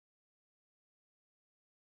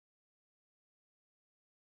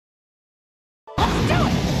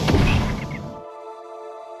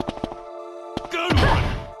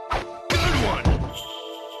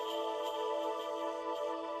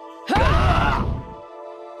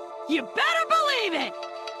You better believe it!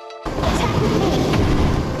 Attack with me!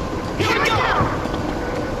 Here we go!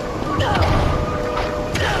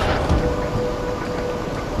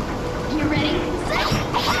 You ready? Set!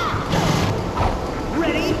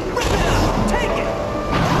 Ready? Rip it up! Take it!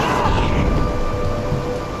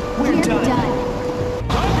 We're done.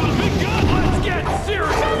 Time for the big gun! Let's get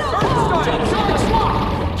serious!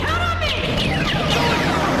 Count on me!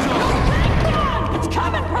 It's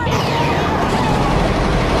coming, Purdy!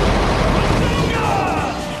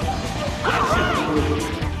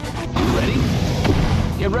 You ready?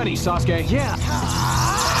 Get ready, Sasuke. Yeah.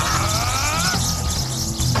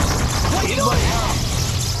 What are you doing?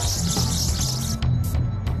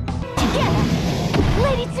 Together!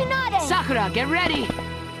 Lady Tsunade! Sakura, get ready!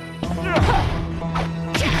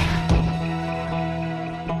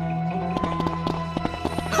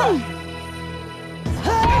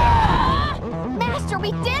 Master,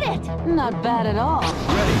 we did it! Not bad at all.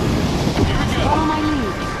 Ready. Follow my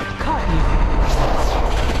lead. Caught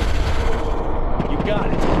You got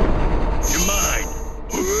it. You're mine.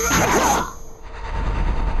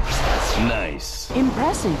 Nice. you.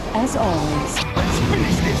 Impressive, as always. Let's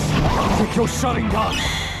finish this. Take your Sharingan.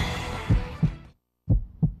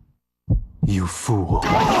 You fool.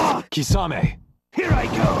 Kisame. Here I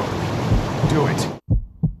go. Do it.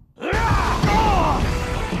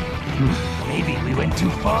 Maybe we went too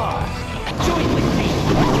far. Join with me!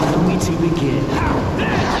 Allow me to begin.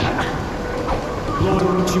 Lord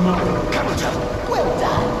Orochimaru. Kabuto. Well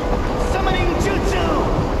done! Summoning Jutsu.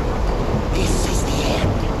 This is the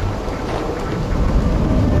end!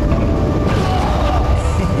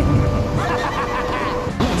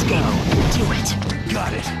 Let's go. Do it.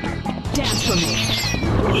 Got it. Dance for me.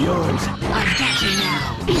 Yours. I've got you now.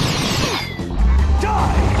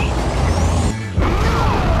 Die.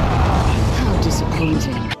 How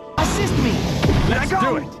disappointing. Assist me! Let's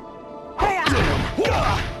do it.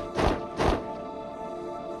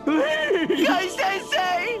 Guys,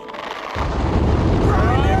 Sensei!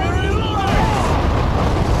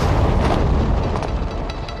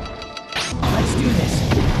 Let's do this!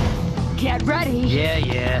 Get ready.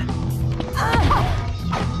 Yeah.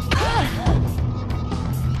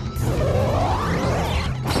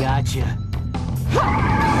 Gotcha.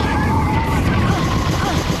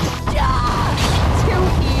 Too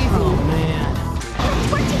easy. Man.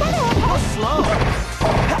 Work together, Apple! Slow!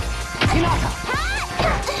 Hinata!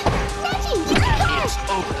 Neji, you can go!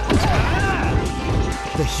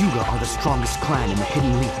 The Hyuga are the strongest clan in the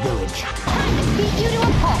Hidden Leaf Village. Time to beat you to a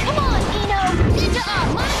pulp! Come on, Ino! Ninja up!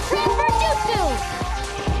 Mind transfer jutsu!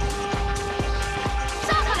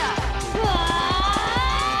 Sakura!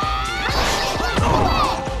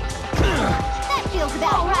 That feels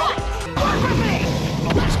about right! Work with me!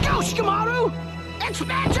 Let's go, Shikamaru!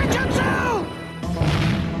 Expansion Jutsu!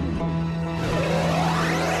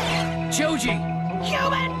 Choji!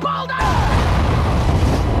 Human Boulder!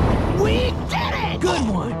 We did it! Good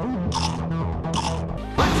one!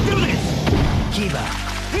 Let's do this. Kiba!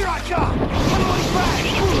 Here I come. Heavily back.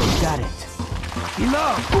 Got it.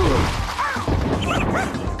 Enough.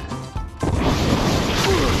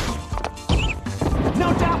 No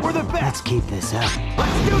doubt we're the best! Let's keep this up.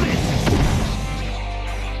 Let's do this.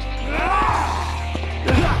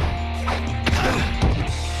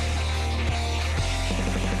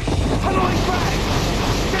 Heavily back.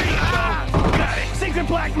 There you go. Got it. Secret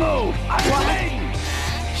black move. I'm waiting.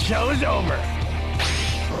 Show is over.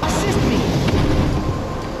 Assist me!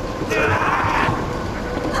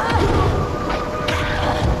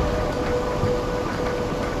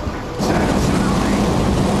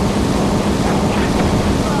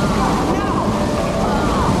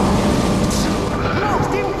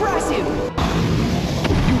 Most impressive!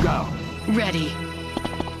 You go. Ready.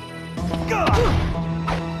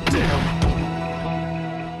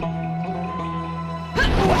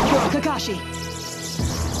 Kakashi.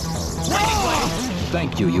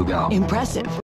 Thank you, Yugo. Impressive.